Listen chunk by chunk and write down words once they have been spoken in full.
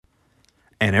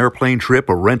An airplane trip,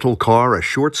 a rental car, a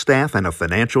short staff, and a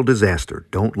financial disaster.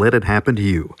 Don't let it happen to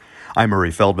you. I'm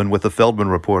Murray Feldman with the Feldman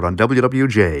Report on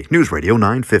WWJ News Radio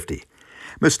 950.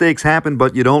 Mistakes happen,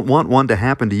 but you don't want one to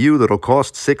happen to you that'll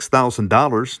cost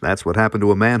 $6,000. That's what happened to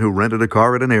a man who rented a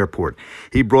car at an airport.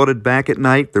 He brought it back at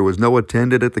night. There was no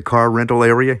attendant at the car rental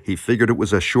area. He figured it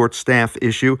was a short staff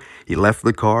issue. He left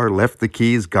the car, left the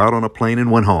keys, got on a plane, and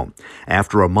went home.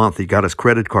 After a month, he got his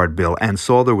credit card bill and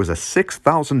saw there was a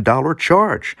 $6,000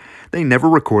 charge. They never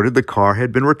recorded the car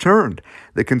had been returned.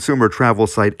 The consumer travel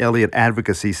site Elliott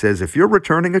Advocacy says if you're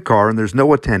returning a car and there's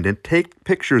no attendant, take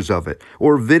pictures of it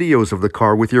or videos of the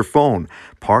car with your phone.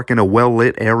 Park in a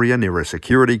well-lit area near a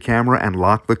security camera and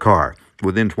lock the car.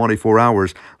 Within 24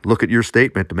 hours, look at your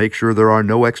statement to make sure there are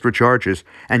no extra charges.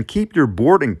 And keep your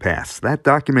boarding pass. That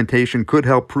documentation could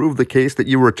help prove the case that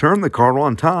you returned the car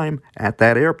on time at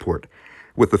that airport.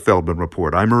 With the Feldman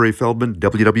Report, I'm Murray Feldman,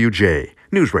 WWJ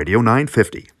News Radio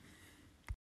 950.